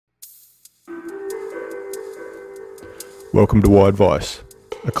Welcome to Why Advice,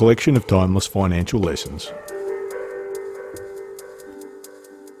 a collection of timeless financial lessons.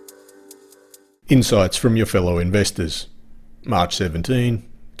 Insights from your fellow investors. March 17,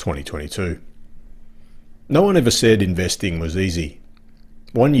 2022. No one ever said investing was easy.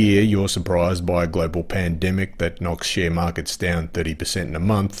 One year you're surprised by a global pandemic that knocks share markets down 30% in a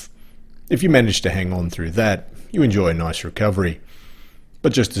month. If you manage to hang on through that, you enjoy a nice recovery.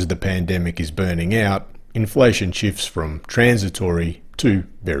 But just as the pandemic is burning out, inflation shifts from transitory to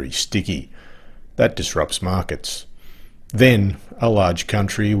very sticky. That disrupts markets. Then, a large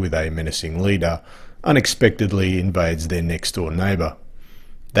country with a menacing leader unexpectedly invades their next-door neighbour.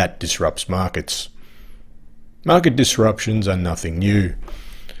 That disrupts markets. Market disruptions are nothing new.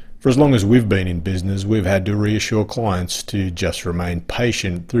 For as long as we've been in business, we've had to reassure clients to just remain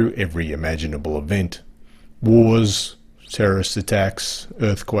patient through every imaginable event. Wars, terrorist attacks,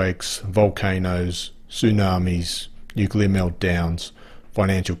 earthquakes, volcanoes, tsunamis, nuclear meltdowns,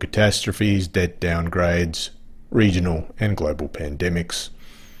 financial catastrophes, debt downgrades, regional and global pandemics.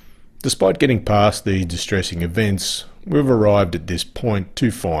 Despite getting past these distressing events, we've arrived at this point to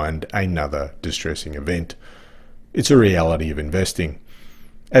find another distressing event. It's a reality of investing.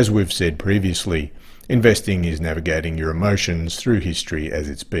 As we've said previously, investing is navigating your emotions through history as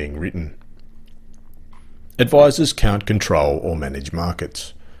it's being written. Advisors can't control or manage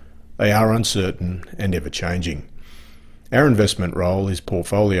markets. They are uncertain and ever-changing. Our investment role is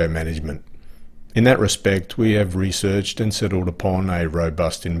portfolio management. In that respect, we have researched and settled upon a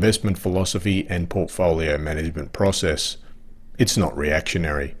robust investment philosophy and portfolio management process. It's not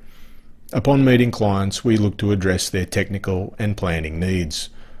reactionary. Upon meeting clients, we look to address their technical and planning needs.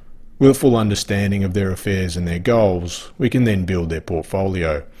 With a full understanding of their affairs and their goals, we can then build their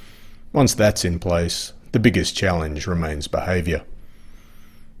portfolio. Once that's in place, the biggest challenge remains behaviour.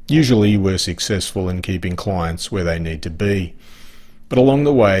 Usually we're successful in keeping clients where they need to be, but along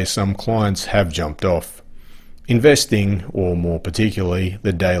the way some clients have jumped off. Investing, or more particularly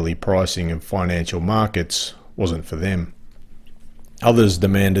the daily pricing of financial markets, wasn't for them. Others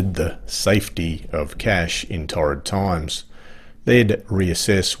demanded the safety of cash in torrid times. They'd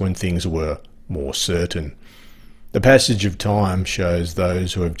reassess when things were more certain. The passage of time shows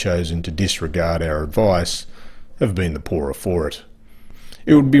those who have chosen to disregard our advice have been the poorer for it.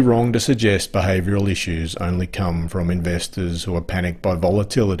 It would be wrong to suggest behavioural issues only come from investors who are panicked by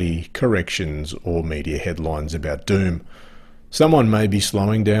volatility, corrections, or media headlines about doom. Someone may be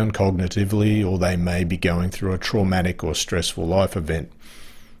slowing down cognitively, or they may be going through a traumatic or stressful life event.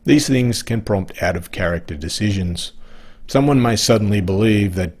 These things can prompt out-of-character decisions. Someone may suddenly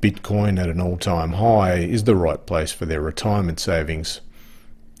believe that Bitcoin at an all-time high is the right place for their retirement savings.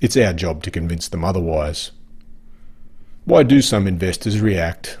 It's our job to convince them otherwise. Why do some investors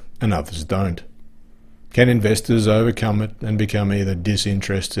react and others don't? Can investors overcome it and become either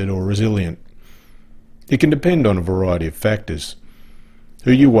disinterested or resilient? It can depend on a variety of factors.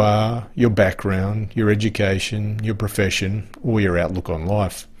 Who you are, your background, your education, your profession, or your outlook on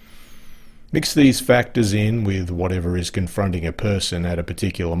life. Mix these factors in with whatever is confronting a person at a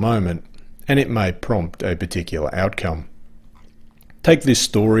particular moment, and it may prompt a particular outcome. Take this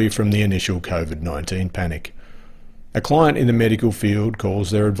story from the initial COVID-19 panic. A client in the medical field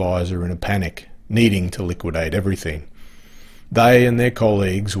calls their advisor in a panic, needing to liquidate everything. They and their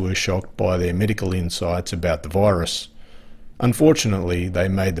colleagues were shocked by their medical insights about the virus. Unfortunately, they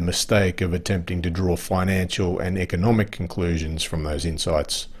made the mistake of attempting to draw financial and economic conclusions from those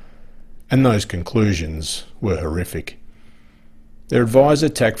insights. And those conclusions were horrific. Their advisor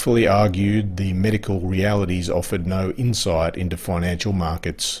tactfully argued the medical realities offered no insight into financial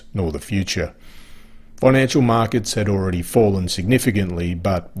markets nor the future. Financial markets had already fallen significantly,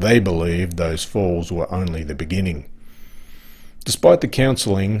 but they believed those falls were only the beginning. Despite the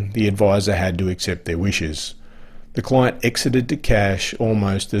counselling, the advisor had to accept their wishes. The client exited to cash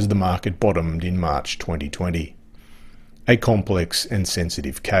almost as the market bottomed in March 2020. A complex and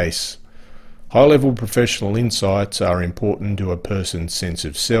sensitive case. High-level professional insights are important to a person's sense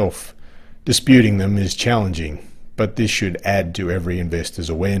of self. Disputing them is challenging, but this should add to every investor's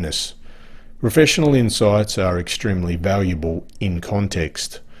awareness. Professional insights are extremely valuable in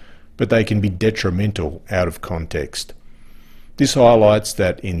context, but they can be detrimental out of context. This highlights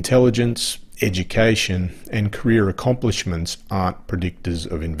that intelligence, education, and career accomplishments aren't predictors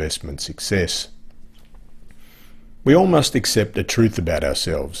of investment success. We all must accept a truth about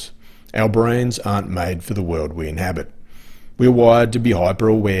ourselves. Our brains aren't made for the world we inhabit. We're wired to be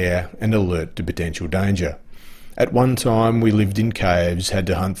hyper-aware and alert to potential danger. At one time we lived in caves, had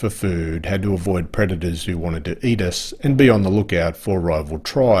to hunt for food, had to avoid predators who wanted to eat us, and be on the lookout for rival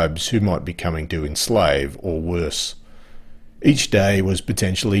tribes who might be coming to enslave or worse. Each day was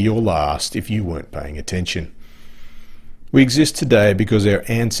potentially your last if you weren't paying attention. We exist today because our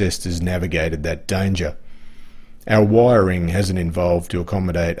ancestors navigated that danger. Our wiring hasn't evolved to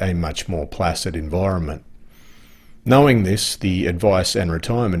accommodate a much more placid environment. Knowing this, the advice and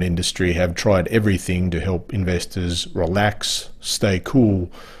retirement industry have tried everything to help investors relax, stay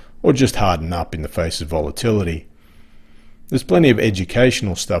cool, or just harden up in the face of volatility. There's plenty of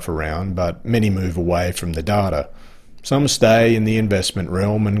educational stuff around, but many move away from the data. Some stay in the investment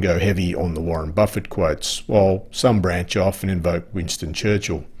realm and go heavy on the Warren Buffett quotes, while some branch off and invoke Winston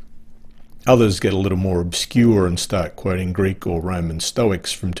Churchill. Others get a little more obscure and start quoting Greek or Roman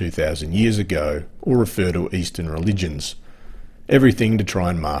Stoics from 2,000 years ago, or refer to Eastern religions. Everything to try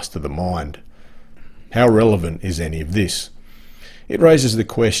and master the mind. How relevant is any of this? It raises the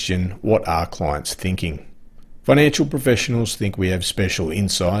question, what are clients thinking? Financial professionals think we have special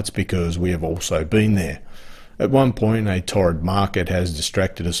insights because we have also been there. At one point, a torrid market has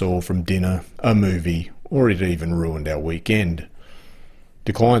distracted us all from dinner, a movie, or it even ruined our weekend.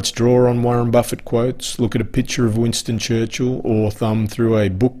 Do clients draw on Warren Buffett quotes, look at a picture of Winston Churchill, or thumb through a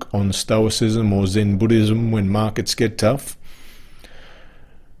book on Stoicism or Zen Buddhism when markets get tough?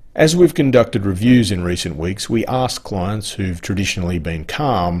 As we've conducted reviews in recent weeks, we ask clients who've traditionally been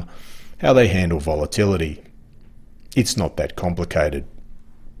calm how they handle volatility. It's not that complicated.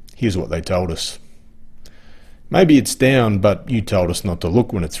 Here's what they told us. Maybe it's down, but you told us not to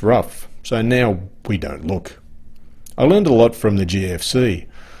look when it's rough, so now we don't look. I learned a lot from the GFC.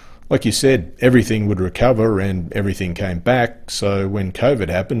 Like you said, everything would recover and everything came back, so when COVID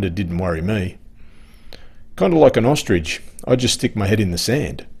happened, it didn't worry me. Kind of like an ostrich, I just stick my head in the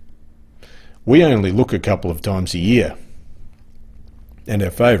sand. We only look a couple of times a year. And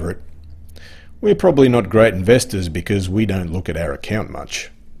our favourite, we're probably not great investors because we don't look at our account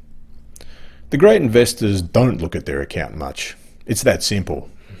much. The great investors don't look at their account much. It's that simple.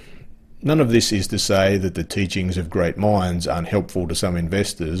 None of this is to say that the teachings of great minds aren't helpful to some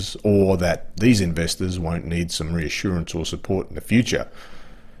investors, or that these investors won't need some reassurance or support in the future.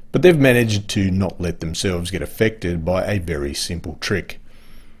 But they've managed to not let themselves get affected by a very simple trick.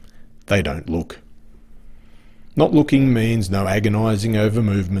 They don't look. Not looking means no agonising over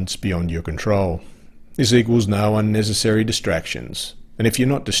movements beyond your control. This equals no unnecessary distractions. And if you're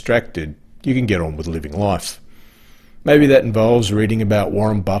not distracted, you can get on with living life. Maybe that involves reading about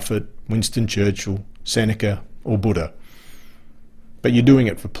Warren Buffett, Winston Churchill, Seneca, or Buddha. But you're doing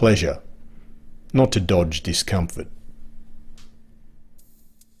it for pleasure, not to dodge discomfort.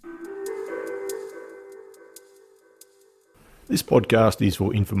 This podcast is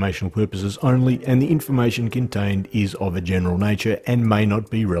for informational purposes only, and the information contained is of a general nature and may not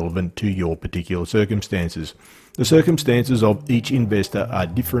be relevant to your particular circumstances. The circumstances of each investor are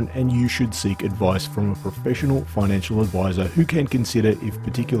different, and you should seek advice from a professional financial advisor who can consider if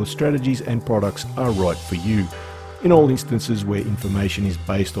particular strategies and products are right for you. In all instances where information is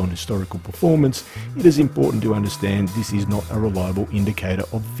based on historical performance, it is important to understand this is not a reliable indicator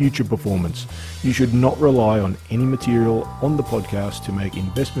of future performance. You should not rely on any material on the podcast to make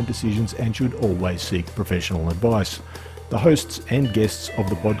investment decisions and should always seek professional advice. The hosts and guests of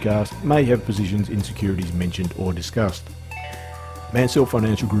the podcast may have positions in securities mentioned or discussed. Mansell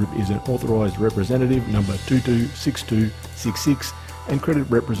Financial Group is an authorised representative number 226266 and credit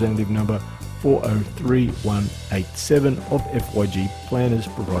representative number 403187 of FYG Planners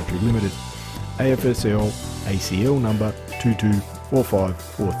Proprietary Limited, AFSL ACL number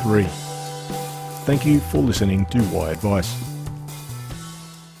 224543. Thank you for listening to Why Advice.